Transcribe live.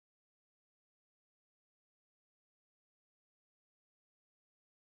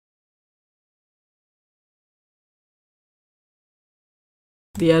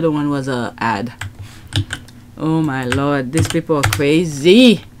The other one was a ad. Oh my lord, these people are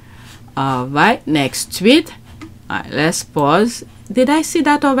crazy. All right, next tweet. All right, let's pause. Did I see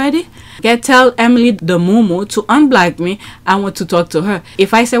that already? Tell Emily the Mumu to unblock me. I want to talk to her.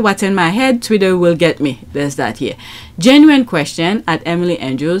 If I say what's in my head, Twitter will get me. There's that here. Genuine question at Emily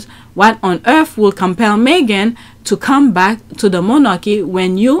Andrews. What on earth will compel Meghan to come back to the monarchy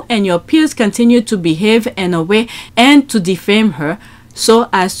when you and your peers continue to behave in a way and to defame her so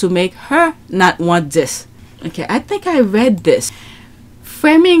as to make her not want this? Okay, I think I read this.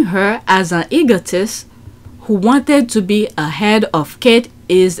 Framing her as an egotist who wanted to be ahead of Kate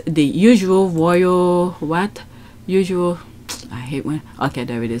is the usual royal I hate when okay,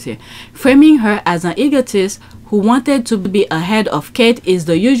 there it is here. Framing her as an egotist who wanted to be ahead of Kate is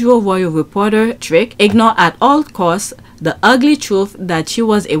the usual royal reporter trick. Ignore at all costs the ugly truth that she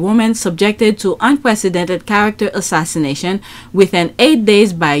was a woman subjected to unprecedented character assassination within 8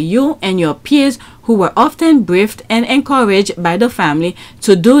 days by you and your peers, who were often briefed and encouraged by the family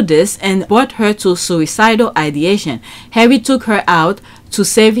to do this and brought her to suicidal ideation. Harry took her out to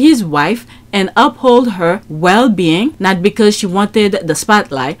save his wife and uphold her well-being, not because she wanted the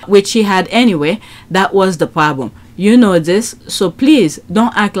spotlight, which she had anyway. That was the problem. You know this, so please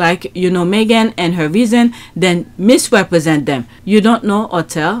don't act like you know Meghan and her reason, then misrepresent them. You don't know or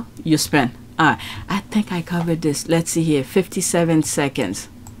tell, you spend. I think I covered this. Let's see here, 57 seconds.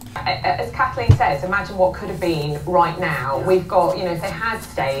 As Kathleen says, imagine what could have been right now. We've got, you know, if they had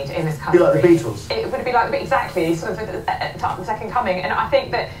stayed in this country, it'd be like the Beatles. It would be like exactly sort of the second coming. And I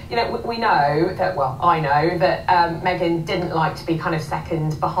think that, you know, we know that, well, I know that Meghan didn't like to be kind of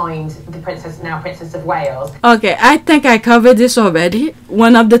second behind the Princess, now Princess of Wales. Okay, I think I covered this already.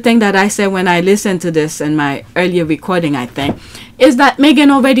 One of the things that I said when I listened to this in my earlier recording, I think, is that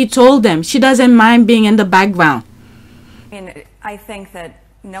Meghan already told them she doesn't mind being in the background. I mean, I think that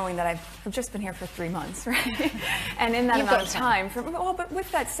knowing that I've just been here for 3 months, right? And in that amount of time, but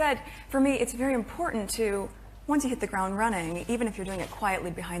with that said, for me, it's very important to, once you hit the ground running, even if you're doing it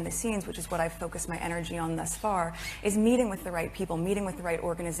quietly behind the scenes, which is what I've focused my energy on thus far, is meeting with the right people, meeting with the right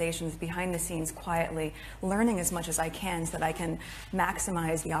organizations behind the scenes quietly, learning as much as I can so that I can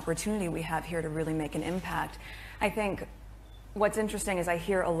maximize the opportunity we have here to really make an impact. I think what's interesting is I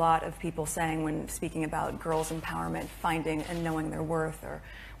hear a lot of people saying, when speaking about girls' empowerment, finding and knowing their worth, or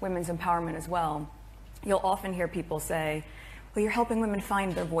women's empowerment as well, you'll often hear people say, well, you're helping women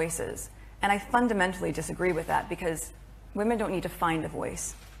find their voices. And I fundamentally disagree with that, because women don't need to find a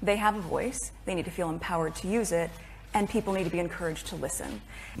voice. They have a voice, they need to feel empowered to use it, and people need to be encouraged to listen.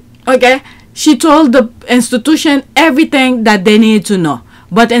 Okay, she told the institution everything that they needed to know.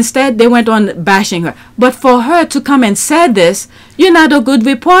 But instead, they went on bashing her. But for her to come and say this, you're not a good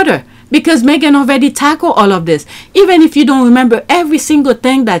reporter, because Meghan already tackled all of this. Even if you don't remember every single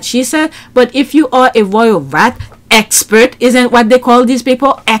thing that she said, but if you are a royal rat expert, isn't what they call these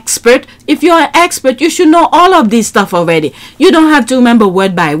people, expert? If you're an expert, you should know all of this stuff already. You don't have to remember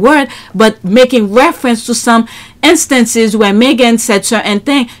word by word, but making reference to some instances where Meghan said certain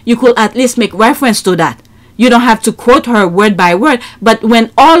things, you could at least make reference to that. You don't have to quote her word by word, but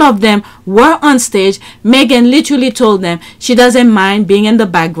when all of them were on stage, Meghan literally told them she doesn't mind being in the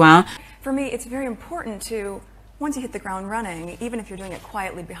background. For me, it's very important to, once you hit the ground running, even if you're doing it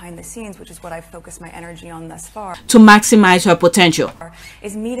quietly behind the scenes, which is what I've focused my energy on thus far, to maximize her potential,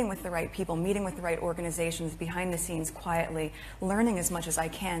 is meeting with the right people, meeting with the right organizations behind the scenes quietly, learning as much as I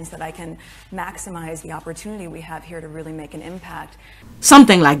can so that I can maximize the opportunity we have here to really make an impact.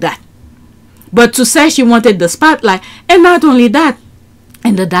 Something like that. But to say she wanted the spotlight, and not only that,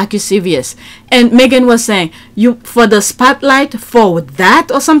 in the docu-series, and Meghan was saying, you for the spotlight for that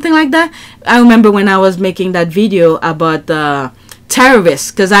or something like that. I remember when I was making that video about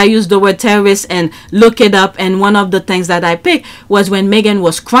terrorists, because I used the word terrorist and look it up, and one of the things that I picked was when Meghan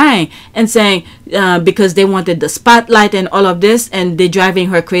was crying and saying because they wanted the spotlight and all of this, and they're driving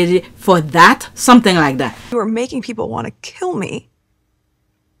her crazy for that, something like that. You are making people want to kill me.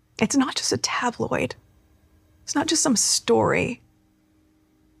 It's not just a tabloid. It's not just some story.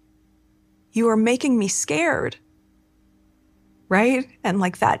 You are making me scared, right? And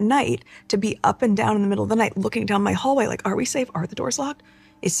like that night, to be up and down in the middle of the night, looking down my hallway, like, are we safe? Are the doors locked?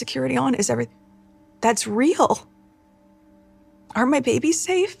 Is security on? Is everything? That's real. Are my babies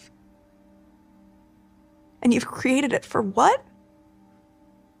safe? And you've created it for what?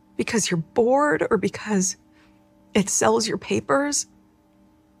 Because you're bored, or because it sells your papers?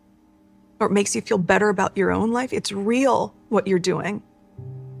 Or it makes you feel better about your own life? It's real what you're doing.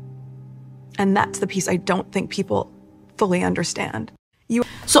 And that's the piece I don't think people fully understand.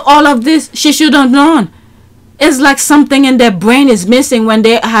 So all of this, she should have known. It's like something in their brain is missing when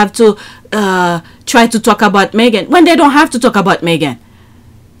they have to try to talk about Meghan, when they don't have to talk about Meghan.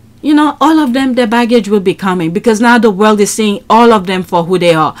 You know, all of them, their baggage will be coming, because now the world is seeing all of them for who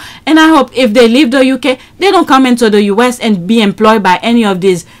they are. And I hope if they leave the UK, they don't come into the US and be employed by any of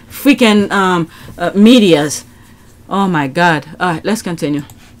these freaking medias. Oh my God. All right, let's continue.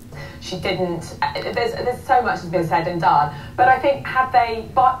 She didn't. There's so much has been said and done, but I think had they,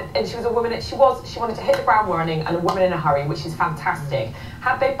 and she was a woman. She wanted to hit the ground running, and a woman in a hurry, which is fantastic.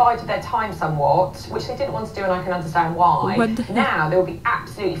 Had they bided their time somewhat, which they didn't want to do, and I can understand why. Now they will be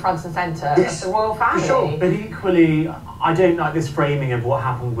absolutely front and centre of the royal family. Sure, but equally, I don't like this framing of what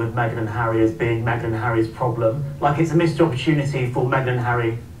happened with Meghan and Harry as being Meghan and Harry's problem. Like, it's a missed opportunity for Meghan and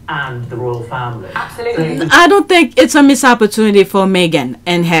Harry and the royal family. Absolutely. So I don't think it's a missed opportunity for Meghan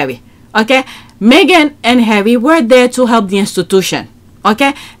and Harry. Okay, Meghan and Harry were there to help the institution.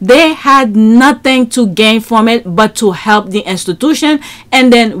 Okay, they had nothing to gain from it but to help the institution.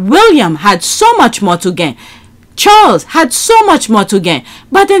 And then William had so much more to gain. Charles had so much more to gain.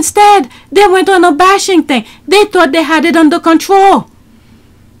 But instead, they went on a bashing thing. They thought they had it under control.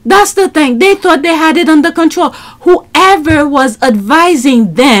 That's the thing. They thought they had it under control. Whoever was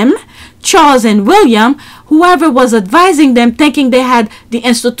advising them, Charles and William, whoever was advising them, thinking they had the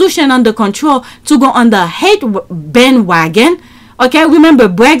institution under control, to go on the hate bandwagon. Okay, remember,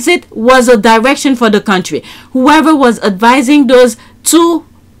 Brexit was a direction for the country. Whoever was advising those two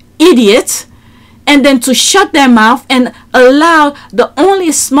idiots, and then to shut their mouth and allow the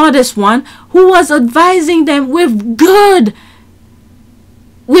only smartest one, who was advising them with good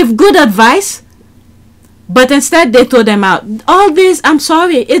advice, but instead they threw them out. All this, I'm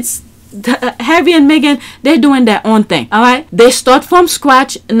sorry, it's Harry and Meghan, they're doing their own thing. All right, they start from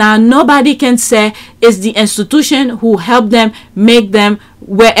scratch. Now nobody can say it's the institution who helped them make them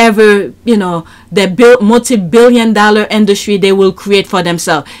wherever, you know, the multi-billion-dollar industry they will create for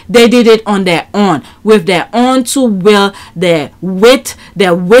themselves. They did it on their own, with their own to will, their wit,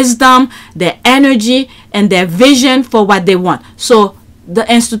 their wisdom, their energy, and their vision for what they want. So the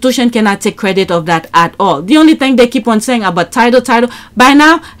institution cannot take credit of that at all. The only thing they keep on saying about title, by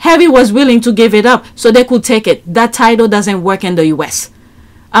now, Harry was willing to give it up so they could take it. That title doesn't work in the US.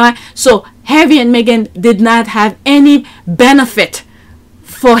 Alright, so Harry and Meghan did not have any benefit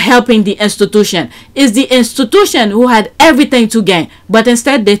for helping the institution. It's the institution who had everything to gain, but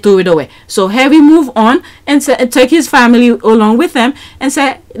instead they threw it away. So Harry moved on and took his family along with him and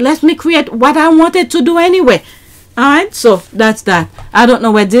said, let me create what I wanted to do anyway. Alright, so that's that. I don't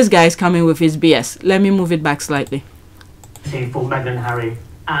know where this guy is coming with his BS. Let me move it back slightly. for Meghan and Harry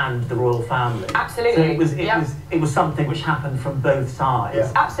and the royal family. Absolutely. So it was something which happened from both sides.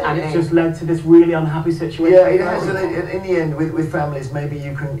 Yeah. Absolutely. And it's just led to this really unhappy situation. Yeah, it has. And in the end, with families, maybe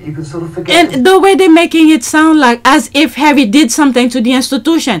you can sort of forget. And the way they're making it sound like as if Harry did something to the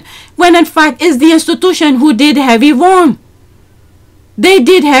institution, when in fact it's the institution who did Harry wrong. They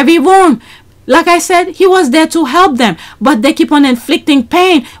did Harry wrong. Like I said, he was there to help them, but they keep on inflicting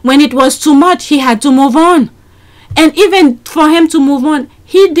pain. When it was too much, he had to move on. And even for him to move on,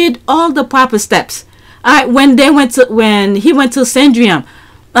 he did all the proper steps. When he went to Sandrium,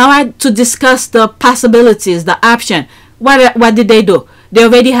 to discuss the possibilities, the option, what did they do? They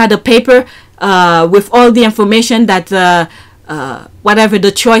already had a paper with all the information that whatever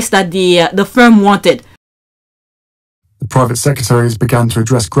the choice that the firm wanted. The private secretaries began to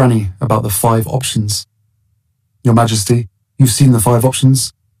address Granny about the 5 options. Your Majesty, you've seen the 5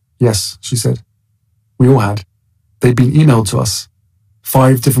 options? Yes, she said. We all had. They'd been emailed to us.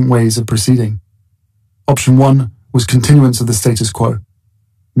 5 different ways of proceeding. Option 1 was continuance of the status quo.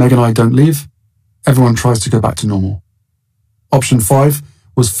 Meg and I don't leave. Everyone tries to go back to normal. Option 5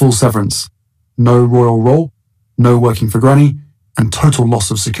 was full severance. No royal role, no working for Granny, and total loss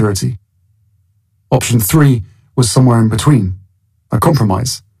of security. Option 3 was somewhere in between, a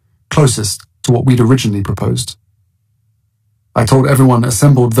compromise, closest to what we'd originally proposed. I told everyone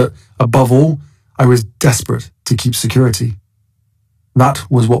assembled that, above all, I was desperate to keep security. That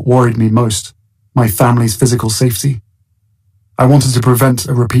was what worried me most, my family's physical safety. I wanted to prevent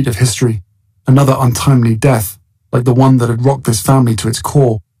a repeat of history, another untimely death like the one that had rocked this family to its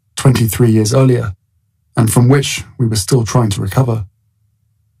core 23 years earlier, and from which we were still trying to recover.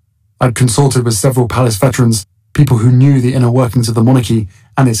 I'd consulted with several palace veterans, people who knew the inner workings of the monarchy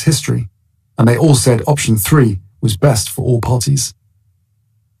and its history, and they all said option 3 was best for all parties.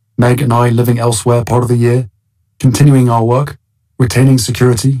 Meg and I living elsewhere part of the year, continuing our work, retaining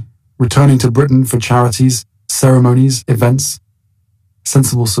security, returning to Britain for charities, ceremonies, events.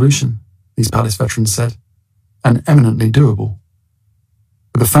 Sensible solution, these palace veterans said, and eminently doable.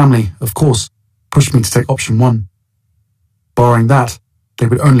 For the family, of course, pushed me to take option 1. Barring that, they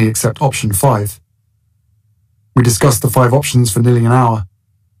would only accept option 5. We discussed the 5 options for nearly an hour.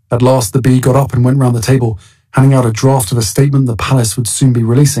 At last, the B got up and went round the table, handing out a draft of a statement the palace would soon be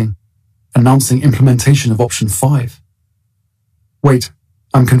releasing, announcing implementation of option 5. Wait,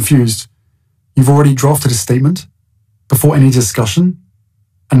 I'm confused. You've already drafted a statement? Before any discussion?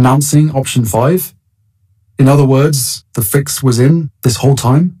 Announcing option 5? In other words, the fix was in this whole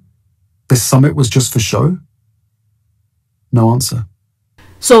time? This summit was just for show? No answer.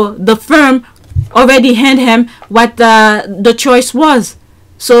 So the firm already handed him what the choice was.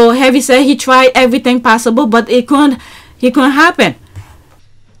 So Harry said he tried everything possible, but it couldn't happen.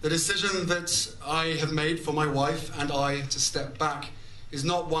 The decision that I have made for my wife and I to step back is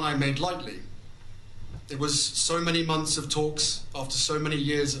not one I made lightly. It was so many months of talks after so many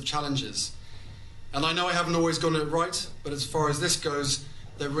years of challenges. And I know I haven't always gotten it right, but as far as this goes,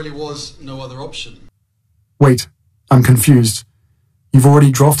 there really was no other option. Wait, I'm confused. You've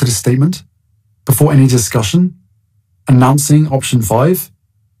already drafted a statement? Before any discussion? Announcing option 5?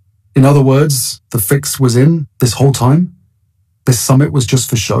 In other words, the fix was in this whole time? This summit was just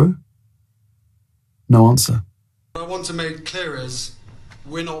for show? No answer. What I want to make clear is,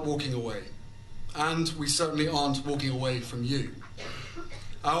 we're not walking away. And we certainly aren't walking away from you.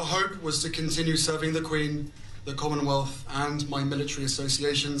 Our hope was to continue serving the Queen, the Commonwealth, and my military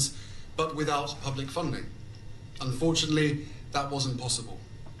associations, but without public funding. Unfortunately, that wasn't possible.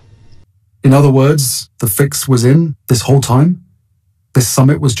 In other words, the fix was in this whole time? This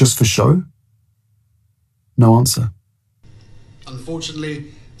summit was just for show? No answer.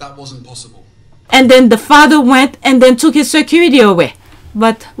 Unfortunately, that wasn't possible. And then the father went and then took his security away.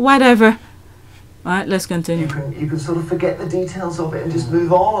 But whatever. All right, let's continue. You can sort of forget the details of it and just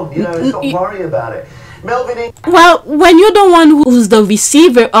move on. You know, not worry about it. Melvin. Well, when you're the one who's the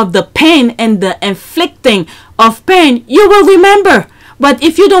receiver of the pain and the inflicting of pain, you will remember. But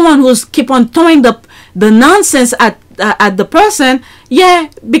if you're the one who's keep on throwing the nonsense at the person, yeah,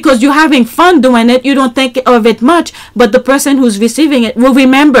 because you're having fun doing it, you don't think of it much, but the person who's receiving it will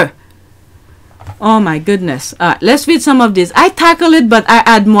remember. Oh my goodness. Let's read some of this. I tackle it, but I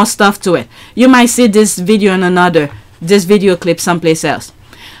add more stuff to it. You might see this video in this video clip someplace else.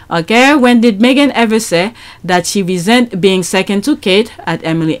 Okay, when did Meghan ever say that she resent being second to Kate at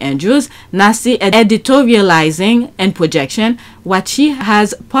Emily Andrews? Nasty editorializing and projection. What she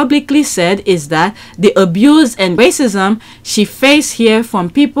has publicly said is that the abuse and racism she faced here from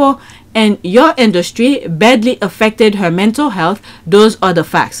people in your industry badly affected her mental health. Those are the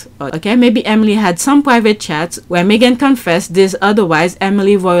facts. Okay, maybe Emily had some private chats where Meghan confessed this, otherwise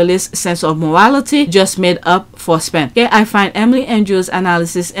Emily royalist sense of morality just made up for spin. Okay, I find Emily Andrews'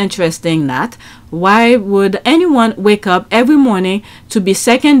 analysis interesting. Not why would anyone wake up every morning to be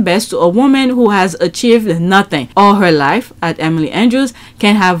second best to a woman who has achieved nothing all her life? At Emily Andrews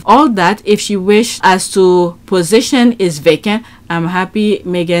can have all that if she wished, as to position is vacant. I'm happy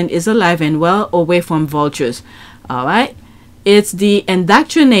Meghan is alive and well, away from vultures. All right. It's the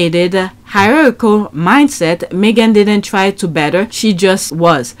indoctrinated hierarchical mindset. Meghan didn't try to better, she just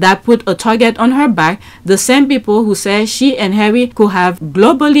was. That put a target on her back. The same people who say she and Harry could have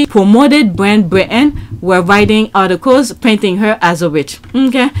globally promoted brand Britain were writing articles painting her as a witch.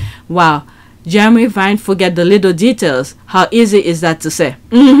 Okay, wow. Jeremy Vine, forget the little details. How easy is that to say?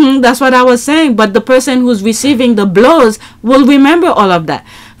 That's what I was saying. But the person who's receiving the blows will remember all of that.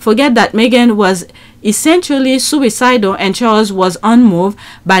 Forget that Meghan was essentially suicidal and Charles was unmoved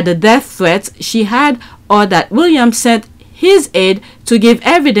by the death threats she had, or that William sent his aide to give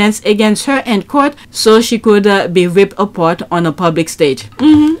evidence against her in court so she could be ripped apart on a public stage.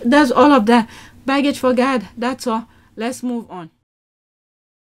 That's all of that. Baggage for God. That's all. Let's move on.